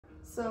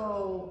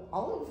So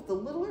all of the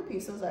littler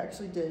pieces I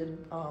actually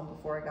did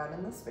before I got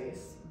in the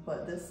space,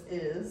 but this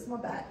is my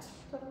bat.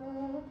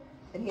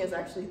 And he is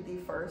actually the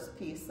first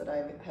piece that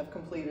I have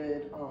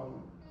completed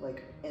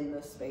like in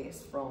this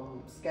space,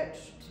 from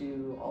sketch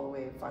to all the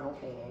way final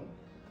painting.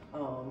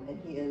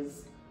 And he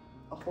is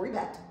a hoary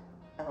bat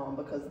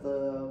because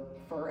the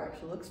fur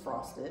actually looks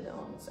frosted.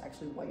 It's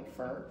actually white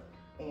fur.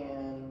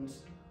 And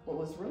what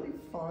was really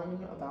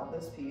fun about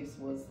this piece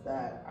was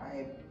that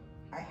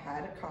I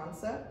had a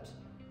concept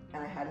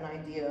and I had an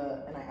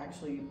idea, and I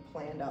actually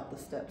planned out the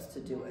steps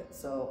to do it.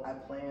 So I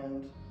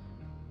planned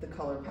the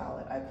color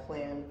palette, I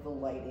planned the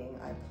lighting,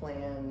 I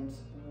planned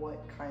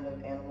what kind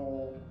of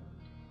animal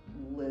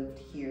lived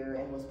here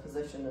and was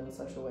positioned in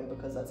such a way,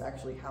 because that's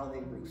actually how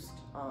they roost.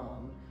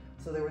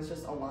 So there was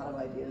just a lot of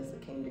ideas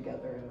that came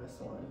together in this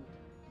one.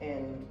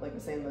 And like I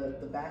was saying,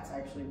 the bats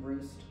actually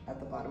roost at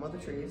the bottom of the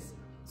trees,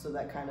 so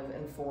that kind of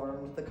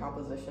informed the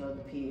composition of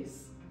the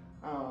piece.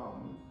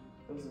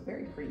 It was a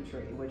very pretty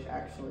tree, which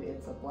actually,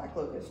 it's a black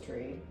locust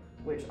tree,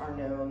 which are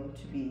known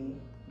to be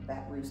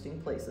bat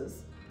roosting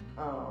places.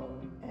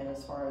 And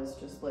as far as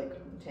just like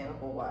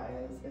botanical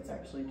wise, it's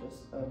actually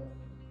just a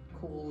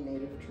cool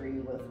native tree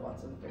with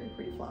lots of very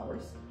pretty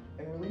flowers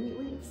and really neat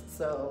leaves.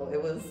 So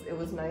it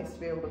was nice to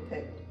be able to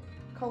pick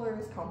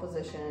colors,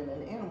 composition,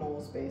 and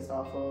animals based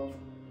off of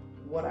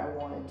what I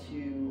wanted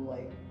to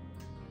like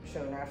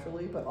show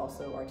naturally, but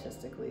also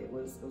artistically. It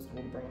was cool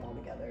to bring them all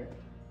together.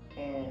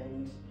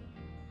 And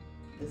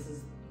this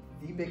is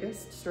the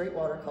biggest straight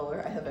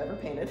watercolor I have ever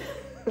painted.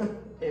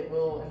 It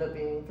will end up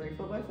being 3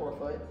 foot by 4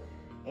 foot,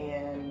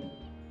 and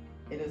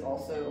it is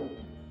also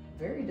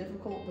very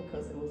difficult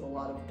because it was a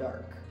lot of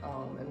dark,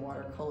 and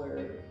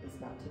watercolor is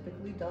not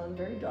typically done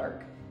very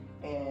dark,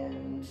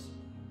 and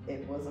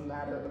it was a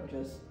matter of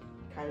just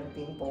kind of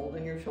being bold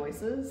in your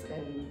choices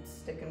and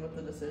sticking with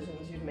the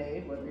decisions you've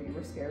made, whether you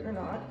were scared or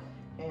not,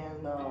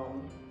 and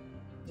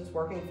just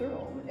working through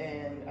them.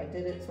 And I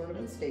did it sort of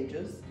in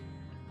stages.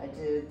 I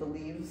did the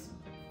leaves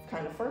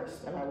kind of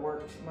first, and I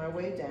worked my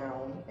way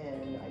down,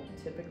 and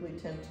I typically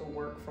tend to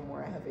work from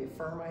where I have a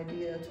firm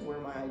idea to where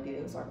my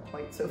ideas aren't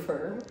quite so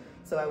firm.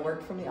 So I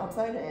worked from the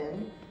outside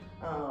in,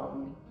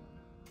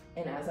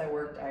 and as I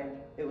worked,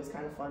 it was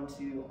kind of fun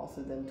to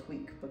also then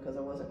tweak, because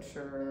I wasn't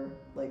sure,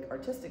 like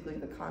artistically,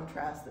 the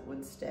contrast that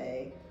would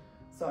stay.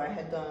 So I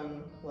had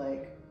done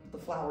like the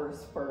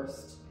flowers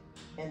first,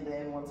 and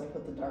then once I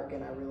put the dark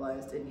in, I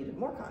realized it needed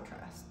more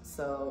contrast.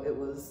 So it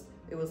was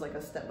like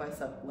a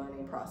step-by-step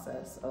learning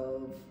process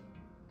of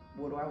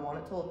what do I want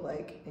it to look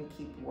like, and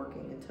keep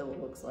working until it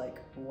looks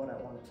like what I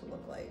want it to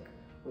look like,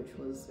 it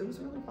was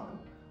really fun.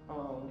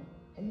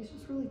 And he's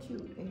just really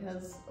cute. He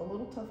has a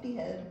little tufty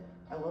head.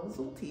 I love his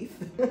little teeth.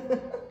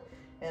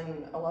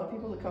 And a lot of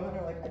people that come in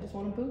are like, I just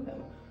want to boo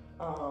him.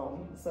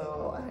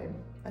 So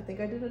I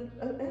think I did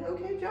an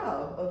okay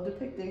job of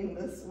depicting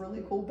this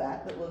really cool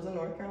bat that lives in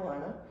North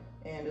Carolina,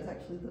 and is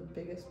actually the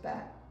biggest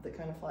bat that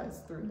kind of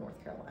flies through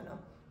North Carolina.